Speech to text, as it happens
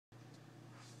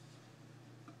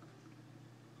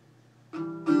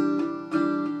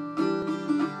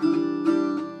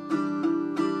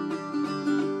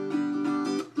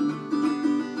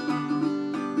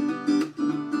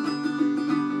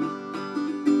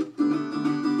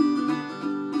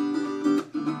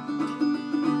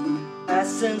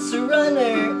sense a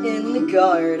runner in the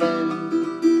garden.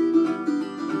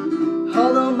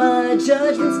 Although my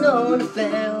judgment's known to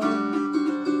fail,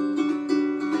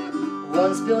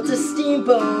 once built a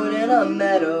steamboat in a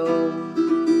meadow,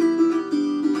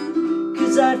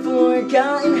 'cause I'd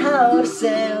forgotten how to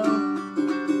sail.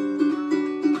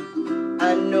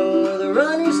 I know the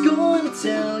runner's going to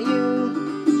tell you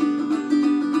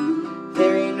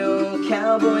there ain't no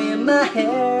cowboy in my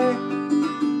hair.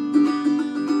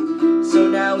 So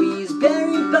now he's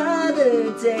buried by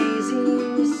the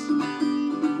daisies,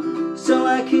 so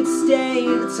I could stay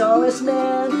the tallest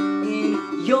man in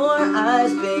your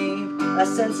eyes, babe. I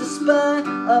sense a spy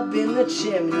up in the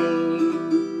chimney.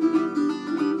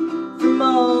 From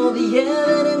all the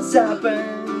evidence I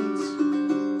burned,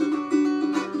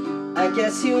 I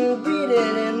guess you'll read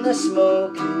it in the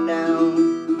smoke now.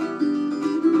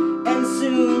 And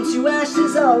soon to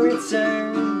ashes I'll return.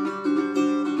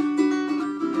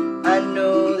 I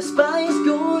know the spy is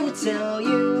going to tell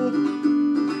you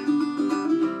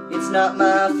it's not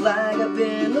my flag up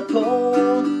in the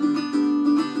pole.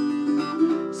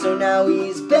 So now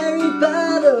he's buried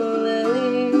by the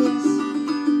lilies,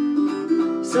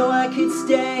 so I could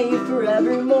stay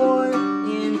forevermore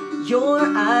in your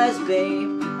eyes,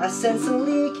 babe. I sense a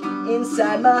leak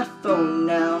inside my phone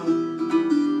now,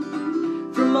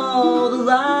 from all the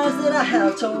lies that I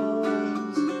have told.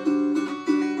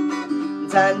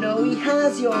 And I know he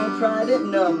has your private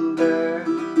number,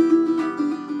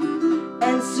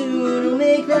 and soon he'll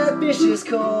make that vicious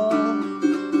call.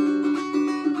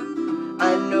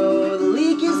 I know the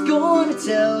leak is going to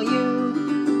tell you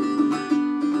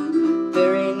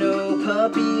there ain't no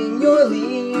puppy in your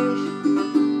leash.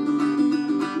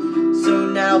 So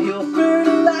now he'll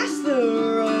fertilize the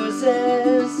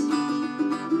roses,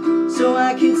 so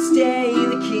I can stay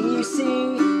the king you see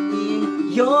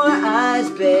in your eyes,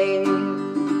 babe.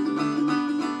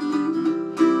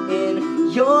 In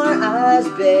your eyes,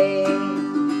 babe.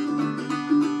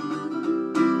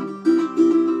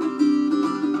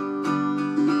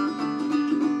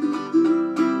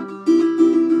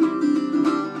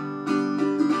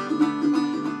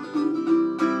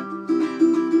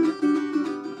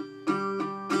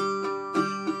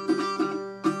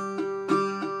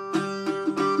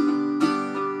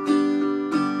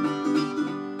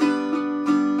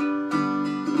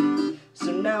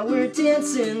 Now we're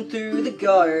dancing through the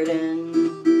garden,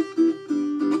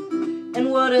 and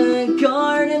what a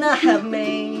garden I have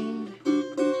made.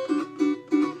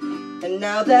 And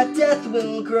now that death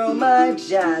will grow my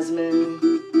jasmine,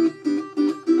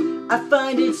 I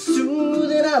find it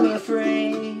soothing, I'm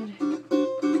afraid.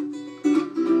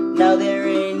 Now there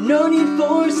ain't no need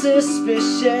for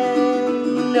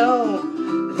suspicion, no,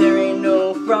 there ain't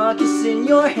no fracas in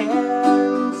your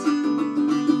hands.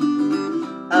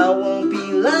 I won't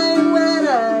be lying when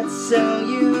I tell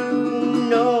you,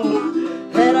 no,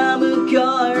 that I'm a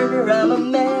gardener, I'm a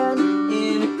man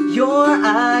in your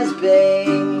eyes,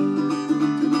 babe.